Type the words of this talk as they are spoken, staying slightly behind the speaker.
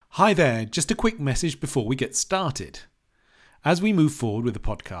Hi there, just a quick message before we get started. As we move forward with the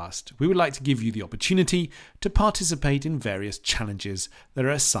podcast, we would like to give you the opportunity to participate in various challenges that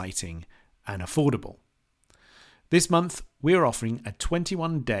are exciting and affordable. This month, we are offering a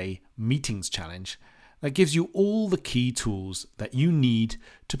 21-day meetings challenge that gives you all the key tools that you need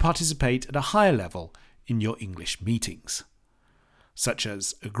to participate at a higher level in your English meetings, such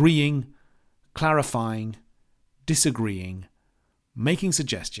as agreeing, clarifying, disagreeing, making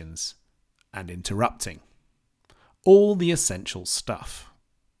suggestions, and interrupting. All the essential stuff.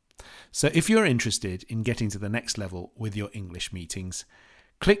 So if you're interested in getting to the next level with your English meetings,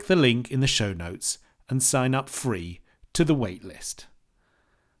 click the link in the show notes and sign up free to the waitlist.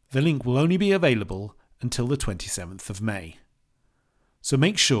 The link will only be available until the 27th of May. So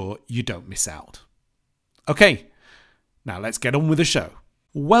make sure you don't miss out. Okay, now let's get on with the show.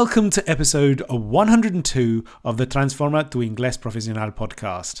 Welcome to episode 102 of the TRANSFORMA Tu Inglés Profesionaal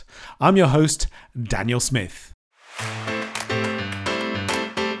podcast. I'm your host, Daniel Smith.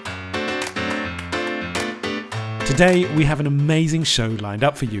 Today we have an amazing show lined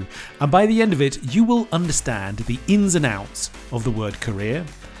up for you, and by the end of it you will understand the ins and outs of the word career,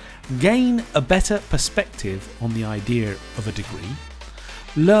 gain a better perspective on the idea of a degree,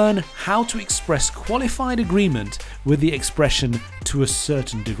 learn how to express qualified agreement with the expression to a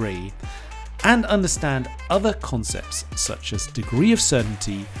certain degree, and understand other concepts such as degree of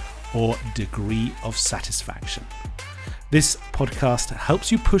certainty or degree of satisfaction. This podcast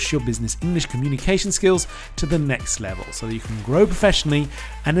helps you push your business English communication skills to the next level so that you can grow professionally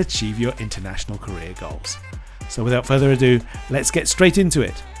and achieve your international career goals. So without further ado, let's get straight into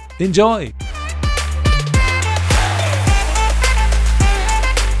it. Enjoy!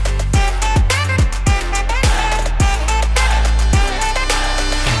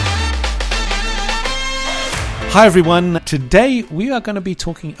 Hi everyone, today we are going to be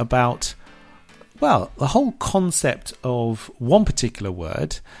talking about, the whole concept of one particular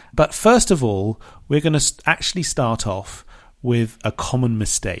word. But first of all, we're going to actually start off with a common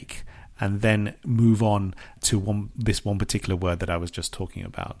mistake and then move on to this one particular word that I was just talking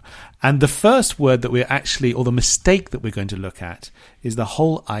about. And the first word that the mistake that we're going to look at is the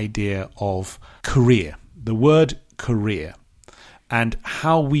whole idea of career, the word career, and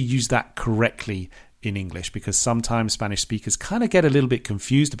how we use that correctly in English, because sometimes Spanish speakers kind of get a little bit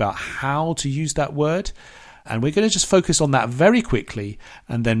confused about how to use that word. And we're going to just focus on that very quickly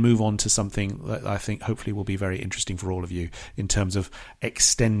and then move on to something that I think hopefully will be very interesting for all of you in terms of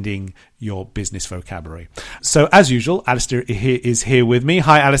extending your business vocabulary. So as usual, Alistair is here with me.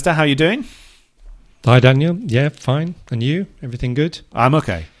 Hi Alistair, how are you doing? Hi Daniel, yeah, fine. And you? Everything good? I'm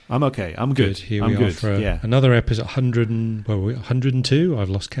okay. I'm good. Here we are for another episode, 102? I've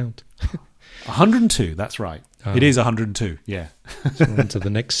lost count. 102, that's right. It is 102, yeah. So we're on to the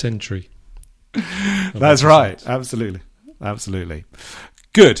next century. That's right, absolutely.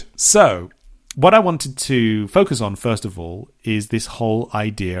 Good. So, what I wanted to focus on, first of all, is this whole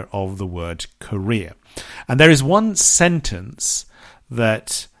idea of the word career. And there is one sentence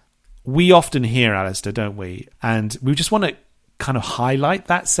that we often hear, Alistair, don't we? And we just want to kind of highlight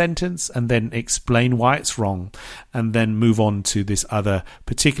that sentence and then explain why it's wrong, and then move on to this other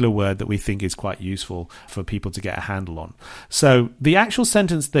particular word that we think is quite useful for people to get a handle on. So the actual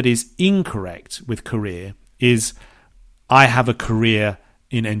sentence that is incorrect with career is I have a career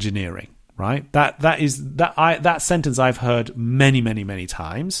in engineering, right? That sentence I've heard many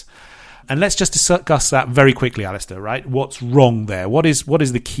times. And let's just discuss that very quickly, Alistair, right? What's wrong there? What is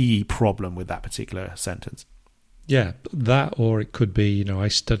the key problem with that particular sentence? Yeah, that, or it could be, I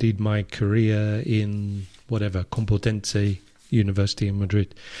studied my career in whatever, Complutense University in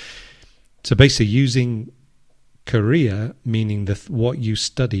Madrid. So basically using career meaning what you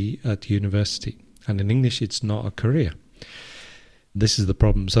study at university. And in English, it's not a career. This is the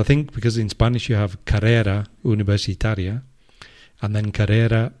problem. So I think because in Spanish you have carrera universitaria and then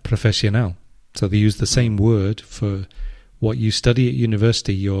carrera profesional. So they use the same word for what you study at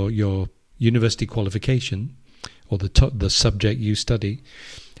university, your university qualification, or the subject you study.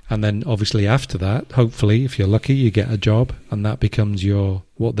 And then obviously after that, hopefully, if you're lucky, you get a job and that becomes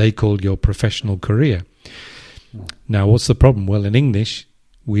what they call your professional career. Now, what's the problem? Well, in English,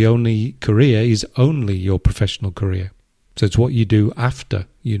 career is only your professional career. So it's what you do after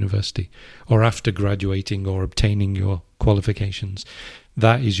university or after graduating or obtaining your qualifications.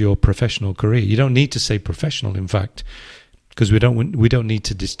 That is your professional career. You don't need to say professional, in fact, because we don't need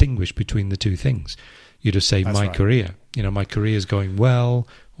to distinguish between the two things. You just say career. My career is going well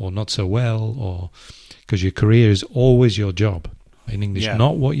or not so well, or because your career is always your job in English,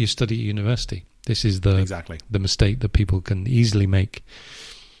 not what you study at university. This is the mistake that people can easily make.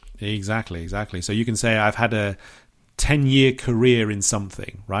 Exactly. So you can say, I've had a 10-year career in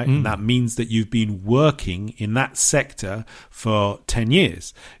something, right? And that means that you've been working in that sector for 10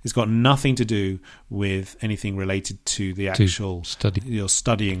 years. It's got nothing to do with anything related to the actual your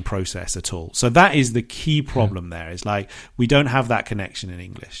studying process at all. So that is the key problem there. Is like, we don't have that connection in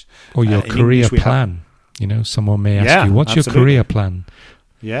English. Or your career plan. Someone may ask you, what's your career plan?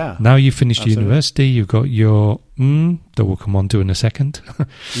 Yeah. Now you finished university, you've got your that we'll come on to in a second.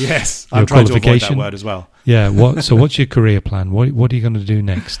 Yes, I'm trying to avoid that word as well. Yeah. So what's your career plan? What are you going to do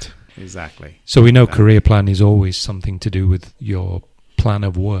next? Exactly. So we know career plan is always something to do with your plan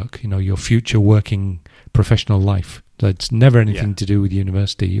of work. Your future working professional life. So it's never anything to do with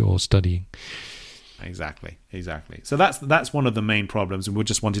university or studying. Exactly. So that's one of the main problems, and we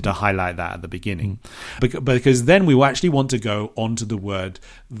just wanted to highlight that at the beginning, because then we actually want to go on to the word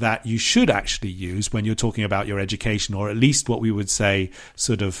that you should actually use when you're talking about your education, or at least what we would say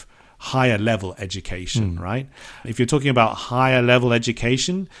sort of higher level education, right? If you're talking about higher level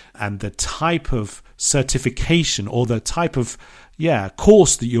education and the type of certification or the type of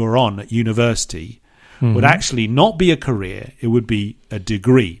course that you're on at university would actually not be a career, it would be a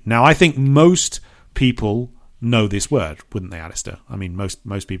degree. Now, I think most people know this word, wouldn't they, Alistair? I mean,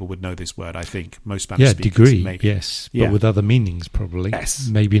 most people would know this word, I think. Most Spanish speakers. Degree, maybe. yes. But with other meanings, probably. Yes.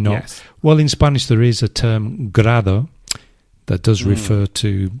 Maybe not. Yes. Well, in Spanish, there is a term, grado, that does refer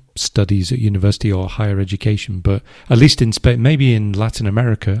to studies at university or higher education. But at least in Spain, maybe in Latin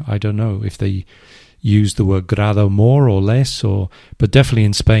America, I don't know if they use the word grado more or less, but definitely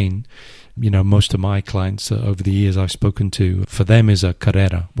in Spain, most of my clients over the years I've spoken to, for them is a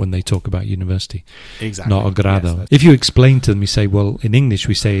carrera when they talk about university. Exactly. Not a grado. Yes, if you explain to them, you say, well, in English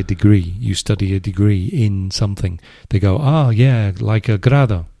we say a degree. You study a degree in something. They go, like a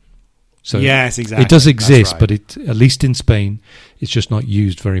grado. So yes, exactly. It does exist, right. but at least in Spain, it's just not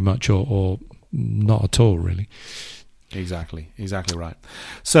used very much or not at all, really. Exactly right.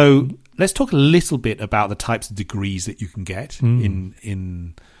 So let's talk a little bit about the types of degrees that you can get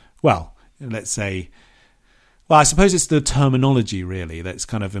in let's say, I suppose it's the terminology really that's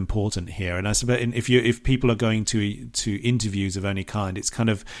kind of important here. And I suppose if people are going to interviews of any kind, it's kind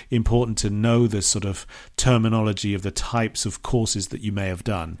of important to know the sort of terminology of the types of courses that you may have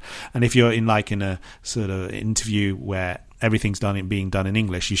done. And if you're in a sort of interview where everything's being done in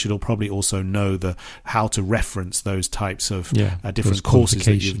English, you should probably also know how to reference those types of different courses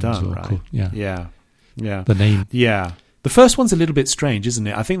that you've done, right? Yeah. The name. Yeah. The first one's a little bit strange, isn't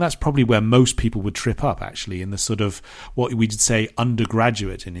it? I think that's probably where most people would trip up, actually, in the sort of what we'd say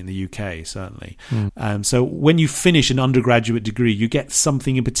undergraduate in the UK, certainly. So when you finish an undergraduate degree, you get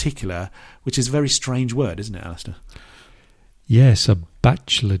something in particular, which is a very strange word, isn't it, Alistair? Yes, a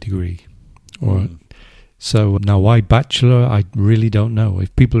bachelor degree. So now why bachelor, I really don't know.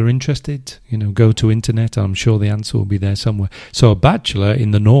 If people are interested, go to internet. I'm sure the answer will be there somewhere. So a bachelor in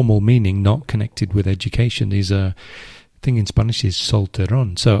the normal meaning, not connected with education, is a thing in Spanish is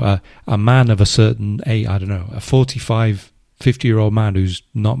solterón. So a man of a certain age, I don't know, a 45, 50-year-old man who's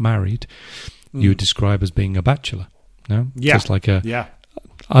not married, you would describe as being a bachelor. No? Yeah. Just like a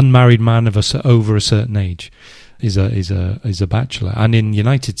unmarried man of over a certain age is a bachelor. And in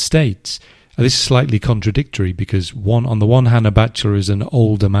United States, this is slightly contradictory because on the one hand, a bachelor is an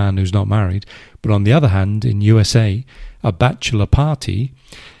older man who's not married, but on the other hand, in USA, a bachelor party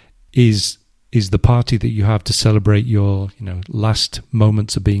is the party that you have to celebrate your last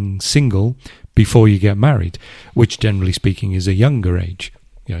moments of being single before you get married, which generally speaking is a younger age.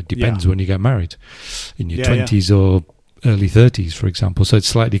 It depends when you get married, in your 20s or early 30s, for example. So it's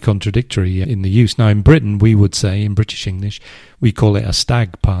slightly contradictory in the use. Now, in Britain, we would say, in British English, we call it a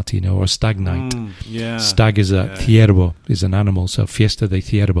stag party, or a stag night. Stag is ciervo, is an animal, so fiesta de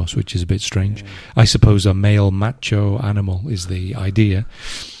ciervos, which is a bit strange. I suppose a male macho animal is the idea.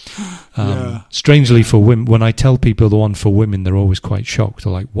 Strangely for women, when I tell people the one for women, they're always quite shocked.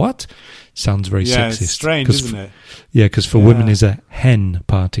 They're like, what? Sounds very sexist. It's strange, isn't it? Because for women is a hen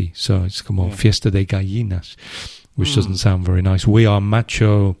party, so it's como fiesta de gallinas, which doesn't sound very nice. We are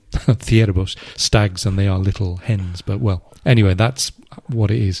macho ciervos, stags, and they are little hens. But anyway, that's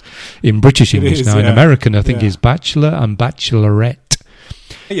what it is in British English. Now in American, I think is bachelor and bachelorette.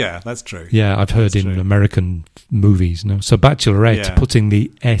 Yeah, that's true. Yeah, I've heard in American movies. So bachelorette, putting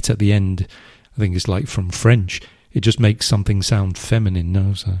the et at the end, I think is like from French. It just makes something sound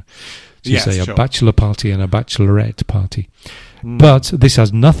feminine. So you say a bachelor party and a bachelorette party. But this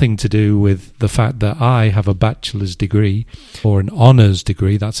has nothing to do with the fact that I have a bachelor's degree or an honours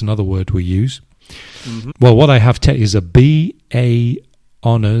degree. That's another word we use. Well, what I have is a BA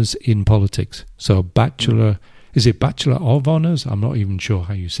honours in politics. So a bachelor Is it Bachelor of Honours? I'm not even sure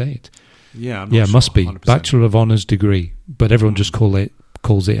how you say it. Yeah, I'm not yeah, it sure, must be 100%. Bachelor of Honours degree, but everyone just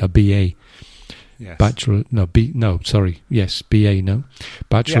calls it a BA. Yes. Bachelor, no, yes, BA, no,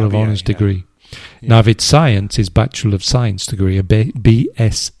 Bachelor of BA, Honours yeah. degree. Yeah. Now, if it's science, it's Bachelor of Science degree, a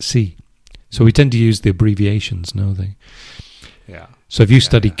BSc. So we tend to use the abbreviations, no they? Yeah. So if you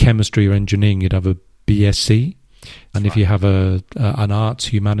study chemistry or engineering, you'd have a BSc, and if you have an arts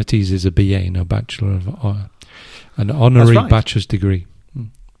humanities, is a BA, no, Bachelor of an honorary bachelor's degree.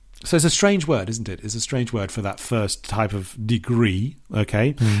 So it's a strange word, isn't it? It's a strange word for that first type of degree,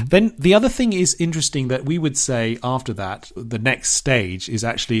 okay? Mm. Then the other thing is interesting that we would say after that, the next stage is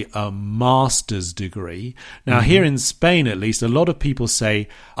actually a master's degree. Now, here in Spain, at least, a lot of people say,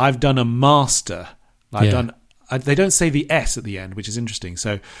 I've done a master. They don't say the S at the end, which is interesting.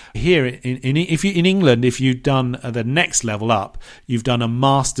 So here in England, if you've done the next level up, you've done a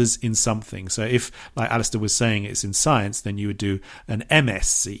master's in something. So if, like Alistair was saying, it's in science, then you would do an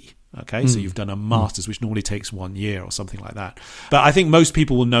MSc. Okay, so you've done a master's, which normally takes 1 year or something like that. But I think most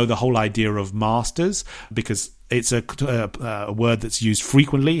people will know the whole idea of masters because it's a word that's used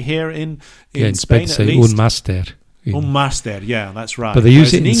frequently here in Spain, at least. Un master. Un master, yeah, that's right. But they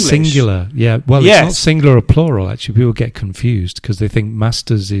use it in singular. Yeah, well, it's not singular or plural, actually. People get confused because they think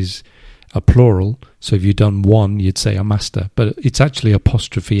masters is a plural. So if you've done one, you'd say a master. But it's actually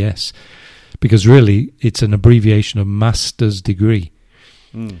apostrophe S because really it's an abbreviation of master's degree.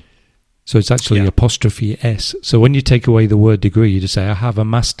 Mm. So it's actually apostrophe S. So when you take away the word degree, you just say, I have a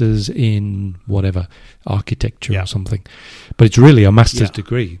master's in whatever, architecture or something. But it's really a master's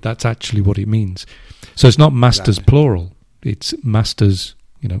degree. That's actually what it means. So it's not masters plural. It's masters,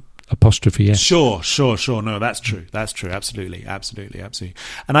 apostrophe S. Sure. No, that's true. Absolutely.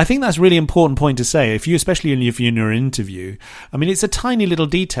 And I think that's a really important point to say. Especially if you're in your interview, I mean, it's a tiny little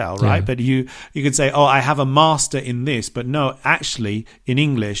detail, right? Yeah. But you could say, oh, I have a master in this. But no, actually, in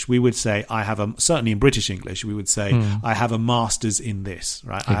English, we would say, certainly in British English, we would say, I have a master's in this,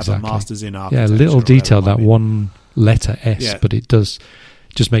 right? Exactly. I have a master's in architecture. Yeah, a little detail, that one letter S, but it does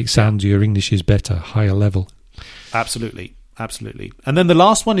just make sound your English is better, higher level. Absolutely. And then the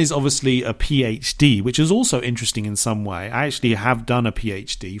last one is obviously a PhD, which is also interesting in some way. I actually have done a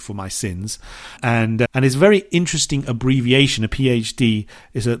PhD for my sins, and it's a very interesting abbreviation. A PhD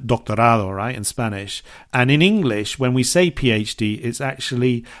is a doctorado, right, in Spanish. And in English, when we say PhD, it's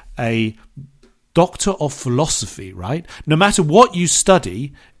actually a Doctor of Philosophy, right? No matter what you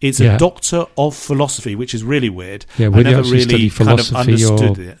study, it's a Doctor of Philosophy, which is really weird. Yeah, I never really study philosophy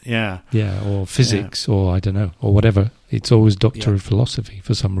understood it. Yeah, or physics, or I don't know, or whatever. It's always Doctor of Philosophy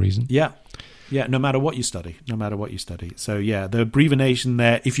for some reason. Yeah, no matter what you study. So the abbreviation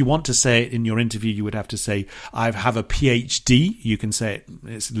there, if you want to say it in your interview, you would have to say, I have a PhD. You can say it,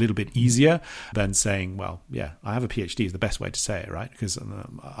 it's a little bit easier than saying, I have a PhD is the best way to say it, right? Because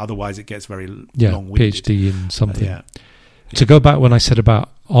otherwise it gets very long-winded. PhD in something. To go back when I said about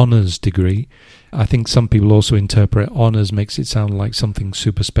honours degree, I think some people also interpret honours makes it sound like something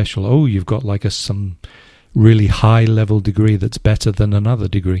super special. Oh, you've got like some really high-level degree that's better than another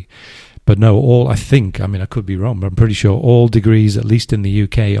degree. But no, I could be wrong, but I'm pretty sure all degrees, at least in the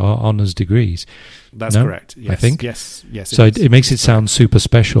UK, are honours degrees. That's correct. Yes, I think. Yes. So it makes it sound super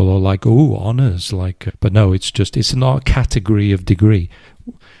special or like, honours. But no, it's not a category of degree.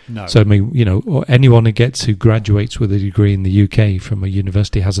 No. So, I mean, anyone who graduates with a degree in the UK from a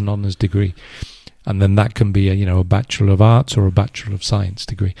university has an honours degree. And then that can be a Bachelor of Arts or a Bachelor of Science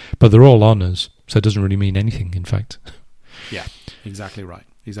degree. But they're all honours, so it doesn't really mean anything, in fact. Yeah, exactly right.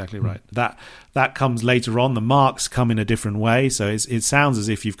 That comes later on. The marks come in a different way, so it sounds as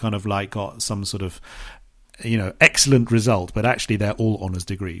if you've kind of like got some sort of excellent result, but actually they're all honours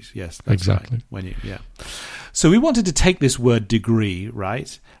degrees. Yes, that's exactly. Right. So we wanted to take this word degree,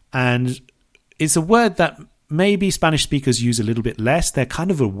 right? And it's a word that maybe Spanish speakers use a little bit less. They're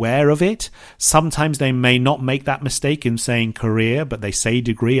kind of aware of it. Sometimes they may not make that mistake in saying career, but they say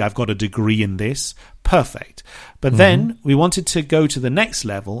degree. I've got a degree in this. Perfect. But then we wanted to go to the next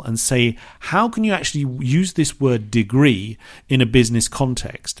level and say, how can you actually use this word degree in a business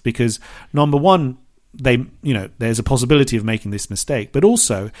context? Because number one, there's a possibility of making this mistake, but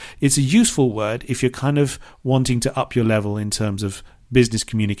also it's a useful word if you're kind of wanting to up your level in terms of business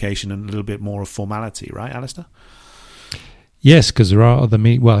communication and a little bit more of formality, right, Alistair? Yes, because there are other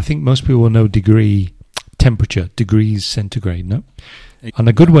I think most people will know degree temperature, degrees centigrade, no? And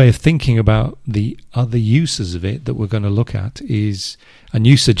a good way of thinking about the other uses of it that we're going to look at is, and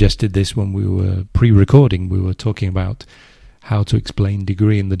you suggested this when we were pre-recording, we were talking about how to explain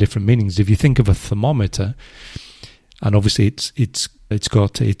degree and the different meanings. If you think of a thermometer, and obviously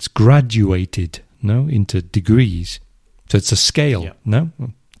it's graduated, no, into degrees. So it's a scale, Yeah. no?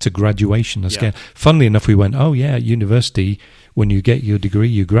 It's a graduation, a Yeah. scale. Funnily enough, we went, oh yeah, at university, when you get your degree,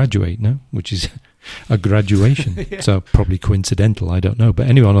 you graduate, no? Which is a graduation. Yeah. So probably coincidental, I don't know. But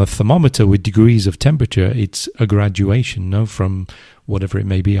anyway, on a thermometer with degrees of temperature, it's a graduation, no? From whatever it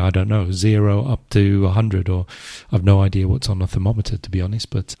may be, I don't know, 0 up to 100, or I've no idea what's on a thermometer, to be honest.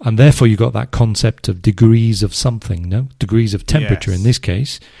 But and therefore you got that concept of degrees of something, no? Degrees of temperature Yes. in this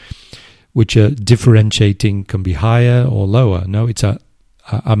case, which are differentiating, can be higher or lower. No, it's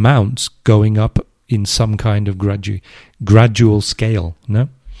amounts going up in some kind of gradual scale, no?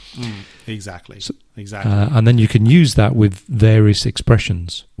 Exactly. So, exactly. And then you can use that with various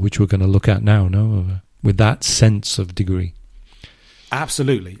expressions, which we're going to look at now, no? With that sense of degree.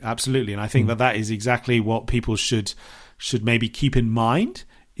 Absolutely, absolutely, and I think that is exactly what people should maybe keep in mind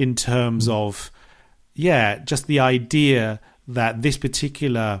in terms of, just the idea that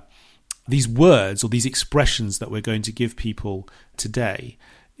these words or these expressions that we're going to give people today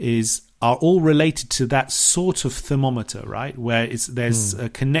are all related to that sort of thermometer, right? Where there's a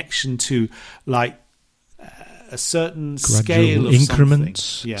connection to like a certain Gradual scale of increments,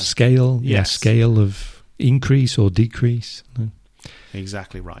 something. Yeah. scale, Yes. scale of increase or decrease. No?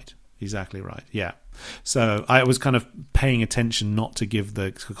 Exactly right. Yeah. So I was kind of paying attention not to give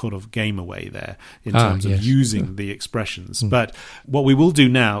the sort of game away there in terms of using the expressions. But what we will do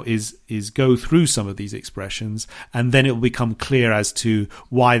now is go through some of these expressions, and then it will become clear as to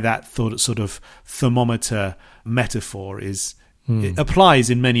why that sort of thermometer metaphor it applies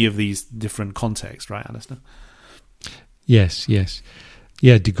in many of these different contexts, right, Alistair? Yes.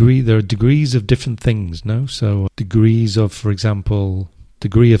 Yeah, there are degrees of different things, no? So degrees of, for example,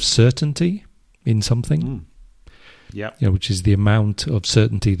 degree of certainty in something. Yeah. Which is the amount of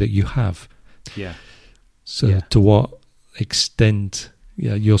certainty that you have. Yeah. So to what extent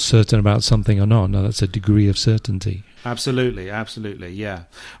you're certain about something or not. No, that's a degree of certainty. Absolutely, yeah.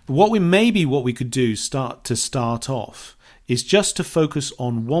 But what we could do start off is just to focus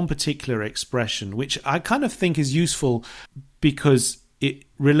on one particular expression, which I kind of think is useful because it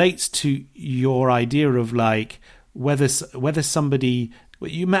relates to your idea of like whether somebody.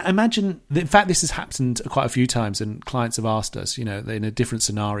 You imagine, in fact, this has happened quite a few times, and clients have asked us, in different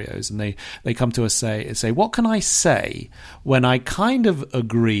scenarios, and they come to us say, what can I say when I kind of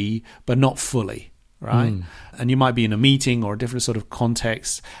agree but not fully, right? And you might be in a meeting or a different sort of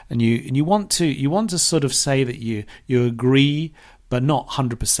context, and you want to sort of say that you agree but not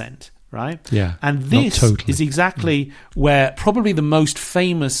 100%. Right? Yeah. And this totally. is exactly where probably the most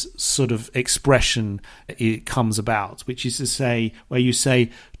famous sort of expression it comes about, which is to say, where you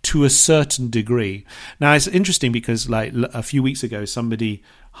say to a certain degree. Now, it's interesting because like a few weeks ago, somebody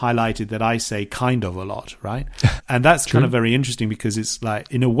highlighted that I say kind of a lot, right? And that's kind of very interesting because it's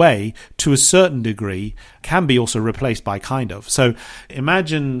like, in a way, to a certain degree can be also replaced by kind of. So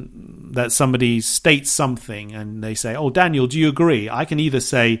imagine that somebody states something and they say, oh, Daniel, do you agree? I can either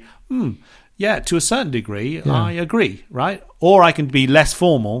say, yeah, to a certain degree, I agree, right? Or I can be less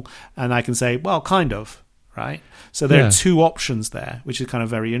formal and I can say, well, kind of, right? So there are two options there, which is kind of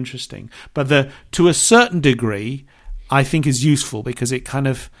very interesting. But the to a certain degree, I think is useful because it can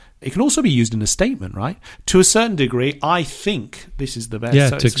also be used in a statement, right? To a certain degree, I think this is the best. Yeah,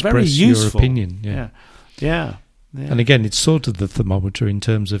 so to it's very express useful. your opinion. Yeah. And again, it's sort of the thermometer in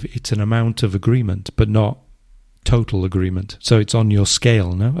terms of it's an amount of agreement, but not total agreement. So it's on your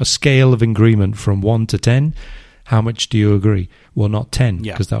scale, no? A scale of agreement from 1 to 10. How much do you agree? Well, not 10,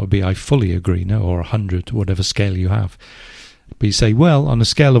 because that would be I fully agree, no? Or 100, whatever scale you have. But you say, well, on a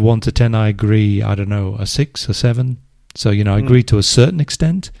scale of 1 to 10, I agree, I don't know, a 6, a 7. So, I agree to a certain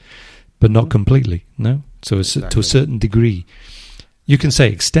extent, but not completely, no? So to a certain degree. You can say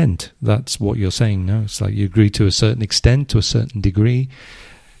extent. That's what you're saying, no? It's like you agree to a certain extent, to a certain degree.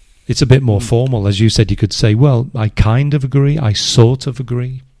 It's a bit more formal. As you said, you could say, well, I kind of agree, I sort of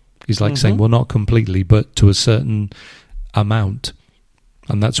agree. It's like saying, well, not completely, but to a certain amount.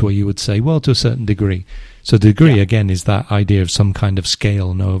 And that's where you would say, well, to a certain degree. So degree, again, is that idea of some kind of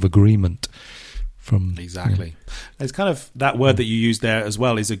scale, no, of agreement. Exactly. It's kind of that word that you use there as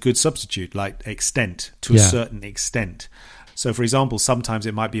well is a good substitute, like extent, to a certain extent. So, for example, sometimes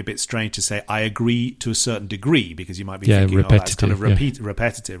it might be a bit strange to say, I agree to a certain degree, because you might be thinking, that's kind of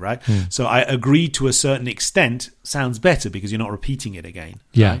repetitive, right? So I agree to a certain extent sounds better because you're not repeating it again.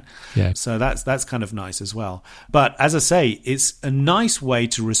 Right? Yeah. So that's kind of nice as well. But as I say, it's a nice way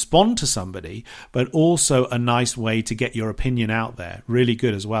to respond to somebody, but also a nice way to get your opinion out there. Really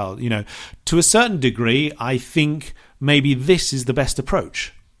good as well. To a certain degree, I think maybe this is the best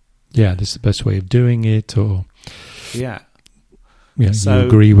approach. Yeah, this is the best way of doing it, or... Yeah. Yeah, So, you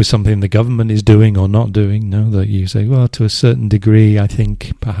agree with something the government is doing or not doing. No, that you say, well, to a certain degree, I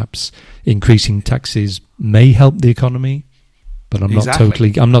think perhaps increasing taxes may help the economy, but I'm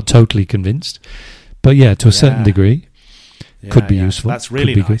not totally convinced. But yeah, to a certain degree, could be useful. That's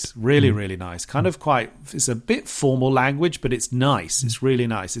really nice. Really nice. Kind of it's a bit formal language, but it's nice. It's really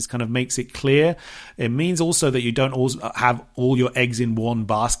nice. It kind of makes it clear. It means also that you don't always have all your eggs in one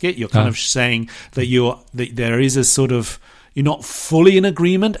basket. You're kind of saying that there is a sort of, you're not fully in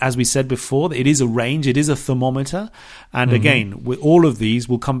agreement, as we said before, that it is a range, it is a thermometer. And again, with all of these,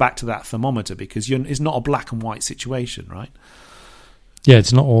 we'll come back to that thermometer because it's not a black and white situation, right? Yeah,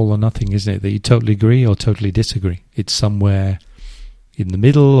 it's not all or nothing, isn't it? That you totally agree or totally disagree. It's somewhere in the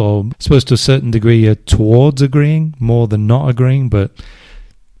middle, or I suppose to a certain degree you're towards agreeing more than not agreeing, but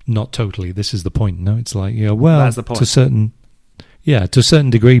not totally. This is the point, no? It's like, well, that's the point. To a certain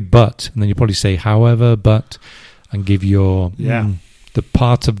degree, but, and then you probably say, however, but, and give your the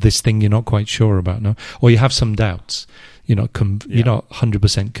part of this thing you're not quite sure about, no? Or you have some doubts. You're not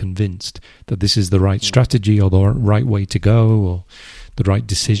 100% convinced that this is the right strategy or the right way to go or the right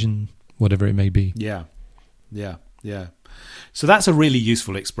decision, whatever it may be. Yeah. So that's a really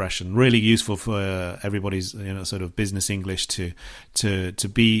useful expression, really useful for everybody's sort of business English to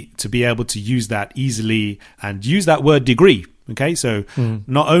be able to use that easily and use that word degree. Okay, so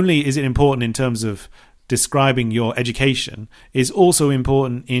not only is it important in terms of describing your education, is also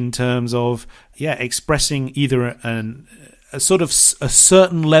important in terms of expressing either a sort of a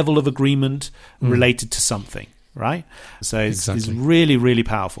certain level of agreement related to something, right? So it's really, really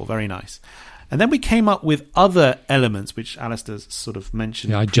powerful, very nice. And then we came up with other elements, which Alistair sort of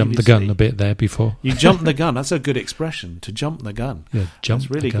mentioned. Yeah, I jumped the gun a bit there before. You jumped the gun. That's a good expression, to jump the gun. Yeah, that's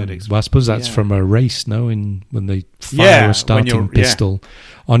really good expression. Well, I suppose that's from a race, no? When they fire a starting pistol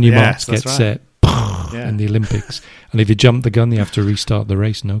on your marks, get set, in the Olympics. And if you jump the gun, you have to restart the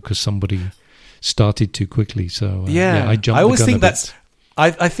race, no? Because somebody started too quickly. So, I jumped the gun. I always think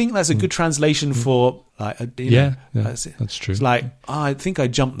I think that's a good translation for that's true. It's like, I think I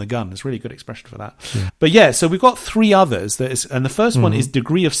jumped the gun. It's a really good expression for that. Yeah. But so we've got three others. And the first one is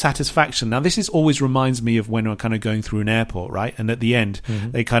degree of satisfaction. Now, this always reminds me of when we're kind of going through an airport, right? And at the end,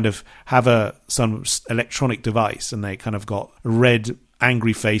 they kind of have some electronic device, and they kind of got a red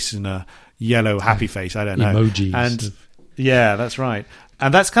angry face and a yellow happy face. I don't know. Emojis. And that's right.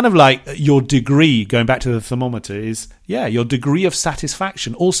 And that's kind of like your degree, going back to the thermometer, is, your degree of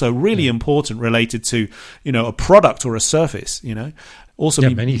satisfaction. Also really important related to, a product or a service, Also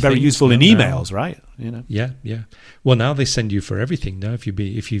be very useful in emails, right? Yeah. Well, now they send you for everything. Now,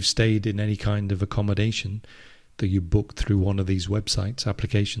 if you've stayed in any kind of accommodation that you book through one of these websites,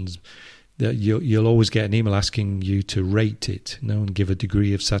 applications, that you'll always get an email asking you to rate it, and give a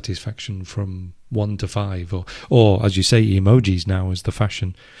degree of satisfaction from 1 to 5, or as you say, emojis now is the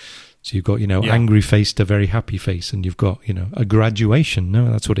fashion. So you've got angry face to very happy face, and you've got a graduation.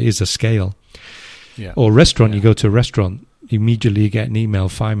 No, that's what it is, a scale. Yeah. Or restaurant, you go to a restaurant, immediately you get an email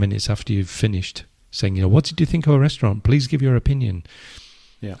 5 minutes after you've finished saying, what did you think of a restaurant? Please give your opinion.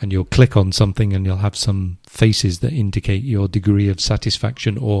 Yeah. And you'll click on something, and you'll have some faces that indicate your degree of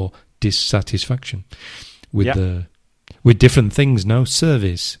satisfaction or dissatisfaction with different things. No,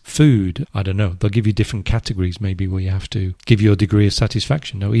 service, food, I don't know, they'll give you different categories maybe where you have to give your degree of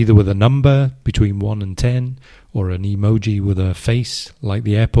satisfaction, either with a number between 1 and 10 or an emoji with a face, like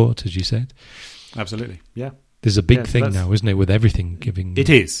the airport, as you said. Absolutely. There's a big thing now, isn't it, with everything giving... It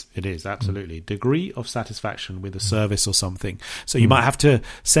is, absolutely. Degree of satisfaction with a service or something. So you might have to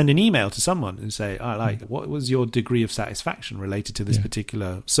send an email to someone and say, what was your degree of satisfaction related to this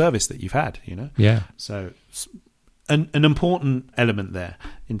particular service that you've had, Yeah. So an important element there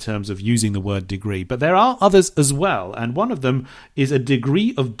in terms of using the word degree. But there are others as well, and one of them is a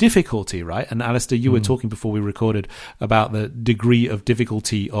degree of difficulty, right? And Alistair, you were talking before we recorded about the degree of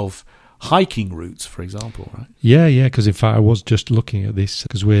difficulty of hiking routes, for example, right? Yeah, because in fact I was just looking at this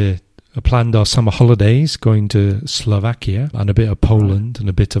because we planned our summer holidays going to Slovakia and a bit of Poland and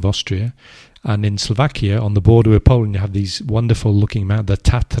a bit of Austria. And in Slovakia, on the border with Poland, you have these wonderful looking mountains, the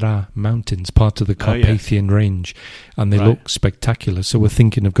Tatra Mountains, part of the Carpathian Range, and they look spectacular. So we're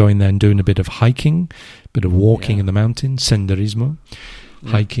thinking of going there and doing a bit of hiking, a bit of walking in the mountains, senderismo,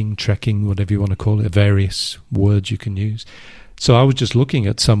 hiking, trekking, whatever you want to call it, various words you can use. So I was just looking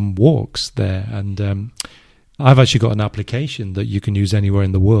at some walks there, and I've actually got an application that you can use anywhere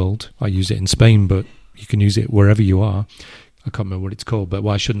in the world. I use it in Spain, but you can use it wherever you are. I can't remember what it's called, but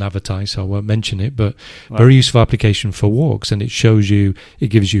I shouldn't advertise, so I won't mention it. But very useful application for walks, and it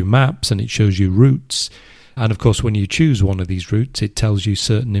gives you maps and it shows you routes. And of course, when you choose one of these routes, it tells you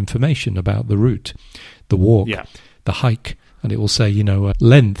certain information about the route, the walk, the hike, and it will say,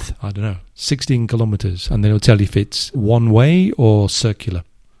 length, I don't know, 16 kilometers, and then it'll tell you if it's one way or circular.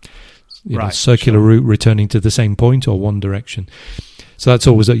 Circular route returning to the same point or one direction. So that's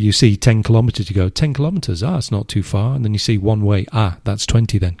always that you see 10 kilometers, you go, 10 kilometers, it's not too far. And then you see one way, that's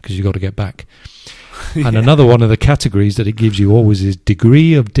 20 then, because you've got to get back. And another one of the categories that it gives you always is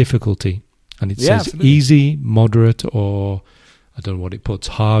degree of difficulty. And it says absolutely. Easy, moderate, or I don't know what it puts,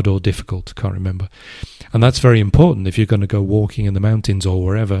 hard or difficult, can't remember. And that's very important if you're going to go walking in the mountains or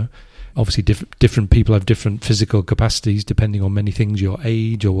wherever. Obviously, different people have different physical capacities depending on many things, your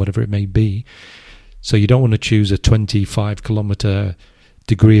age or whatever it may be. So you don't want to choose a 25-kilometer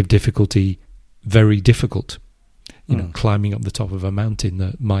degree of difficulty, very difficult. Climbing up the top of a mountain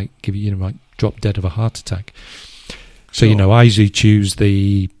that might give you, might drop dead of a heart attack. So, I usually choose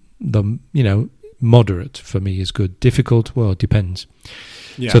the moderate for me is good. Difficult, well, it depends.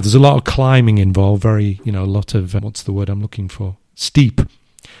 Yeah. So there's a lot of climbing involved, a lot of, what's the word I'm looking for? Steep.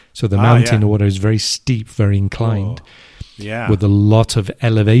 So the mountain or whatever is very steep, very inclined. Yeah. With a lot of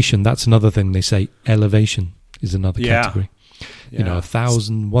elevation. That's another thing they say. Elevation is another category. Yeah.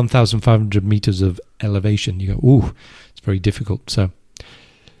 1,500 meters of elevation. You go, it's very difficult. So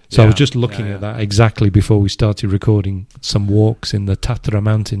I was just looking at that exactly before we started recording some walks in the Tatra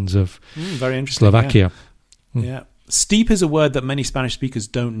mountains of very interesting, Slovakia. Yeah. Steep is a word that many Spanish speakers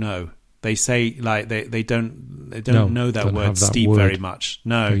don't know. They say they don't know that word steep very much.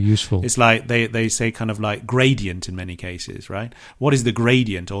 No, very useful. It's like they say kind of like gradient in many cases, right? What is the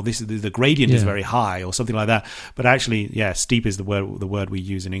gradient? Or the gradient is very high, or something like that. But actually, steep is the word we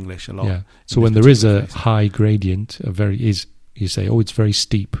use in English a lot. Yeah. So when there is a high gradient, you say, it's very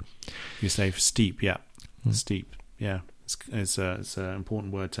steep. You say steep, steep, yeah. It's an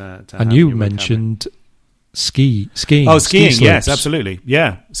important word to have. And you mentioned. Skiing. Oh, skiing, yes, absolutely.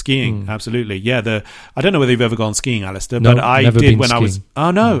 Yeah, skiing, absolutely. Yeah, I don't know whether you've ever gone skiing, Alistair, but I did when skiing. I was...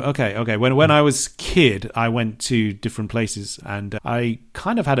 Oh, no, okay. When I was a kid, I went to different places, and I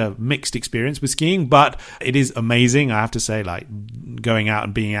kind of had a mixed experience with skiing, but it is amazing, I have to say, like, going out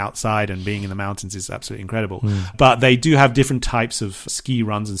and being outside and being in the mountains is absolutely incredible. But they do have different types of ski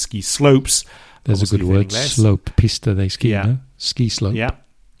runs and ski slopes. There's a good word, slope, pista they ski, no? Ski slope. Yeah,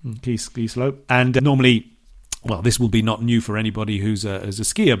 ski slope. And normally... Well, this will be not new for anybody who's a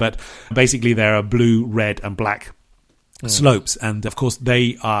skier, but basically there are blue, red, and black slopes, and of course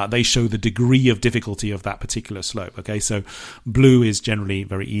they show the degree of difficulty of that particular slope. Okay, so blue is generally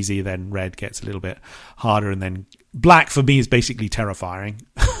very easy, then red gets a little bit harder, and then black for me is basically terrifying.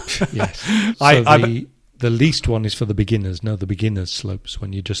 Yes. So the least one is for the beginners. No, the beginners slopes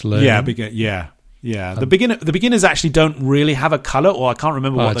when you just learn. Yeah, the beginners actually don't really have a colour, or I can't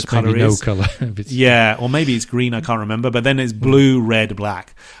remember what the colour is. No colour. Or maybe it's green. I can't remember. But then it's blue, red,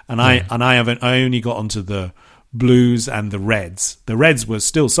 black, and I only got onto the blues and the reds. The reds were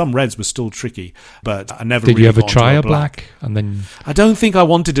still tricky, but I never. Did really you ever try a black? And then I don't think I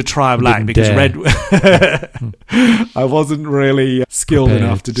wanted to try a black because red. I wasn't really skilled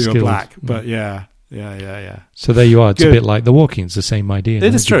enough to do a black, but yeah. So there you are. It's a bit like the walking. It's the same idea.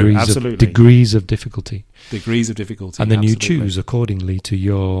 It is true, absolutely. Degrees of difficulty. And then you choose accordingly to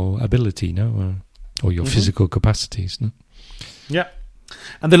your ability, or your physical capacities, no? Yeah.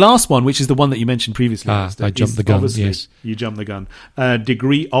 And the last one, which is the one that you mentioned previously. I jumped the gun, yes. You jumped the gun.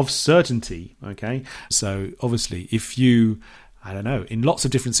 Degree of certainty, okay? So obviously, if you... I don't know, in lots of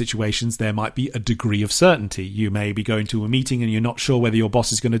different situations, there might be a degree of certainty. You may be going to a meeting and you're not sure whether your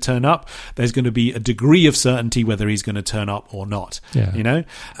boss is going to turn up. There's going to be a degree of certainty whether he's going to turn up or not. Yeah.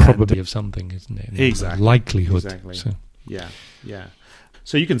 Probability of something, isn't it? Exactly. Likelihood. Exactly. So. Yeah.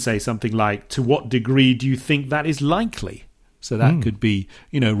 So you can say something like, to what degree do you think that is likely? So that could be,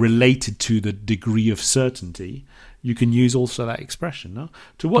 related to the degree of certainty. You can use also that expression, no?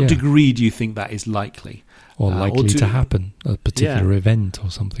 To what degree do you think that is likely? Or likely to happen, a particular event or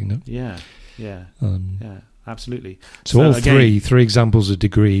something, no? Yeah, absolutely. So all again, three examples of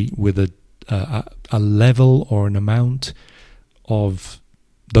degree with a level or an amount of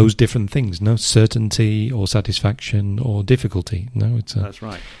those different things, no? Certainty or satisfaction or difficulty, no? That's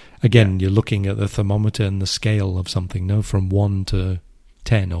right. Again, you're looking at the thermometer and the scale of something, no? From 1 to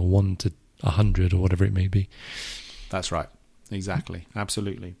 10 or 1 to 100 or whatever it may be. That's right. Exactly.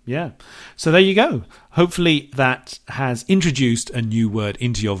 Absolutely. Yeah. So there you go. hopefully that has introduced a new word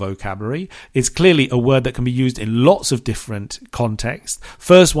into your vocabulary. It's clearly a word that can be used in lots of different contexts.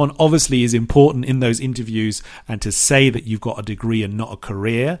 First one obviously is important in those interviews, and to say that you've got a degree and not a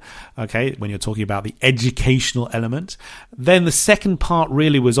career, okay, when you're talking about the educational element. Then the second part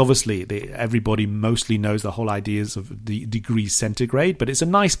really was obviously everybody mostly knows the whole ideas of the degree centigrade, but it's a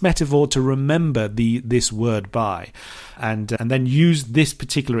nice metaphor to remember this word by, and then use this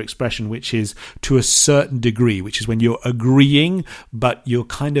particular expression, which is to a certain degree, which is when you're agreeing, but you're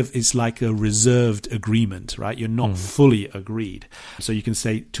kind of, it's like a reserved agreement, right? You're not fully agreed. So you can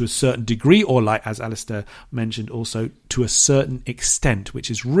say to a certain degree, or like as Alistair mentioned, also to a certain extent,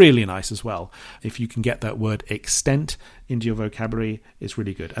 which is really nice as well. If you can get that word extent into your vocabulary, it's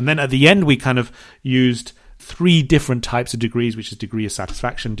really good. And then at the end, we kind of used 3 different types of degrees, which is degree of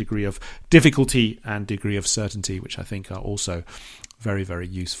satisfaction, degree of difficulty, and degree of certainty, which I think are also very, very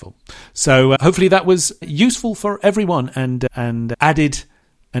useful. So hopefully that was useful for everyone, and added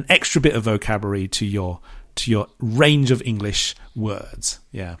an extra bit of vocabulary to your range of English words.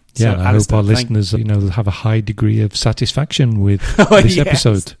 Yeah. Yeah, So, I hope our listeners, have a high degree of satisfaction with this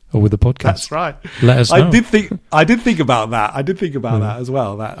episode or with the podcast. That's right. Let us know. I did think about that. That as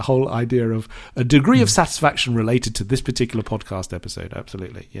well. That whole idea of a degree of satisfaction related to this particular podcast episode.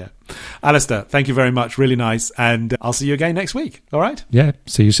 Absolutely. Yeah. Alistair, thank you very much. Really nice. And I'll see you again next week. All right. Yeah.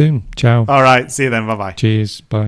 See you soon. Ciao. All right. See you then. Bye-bye. Cheers. Bye.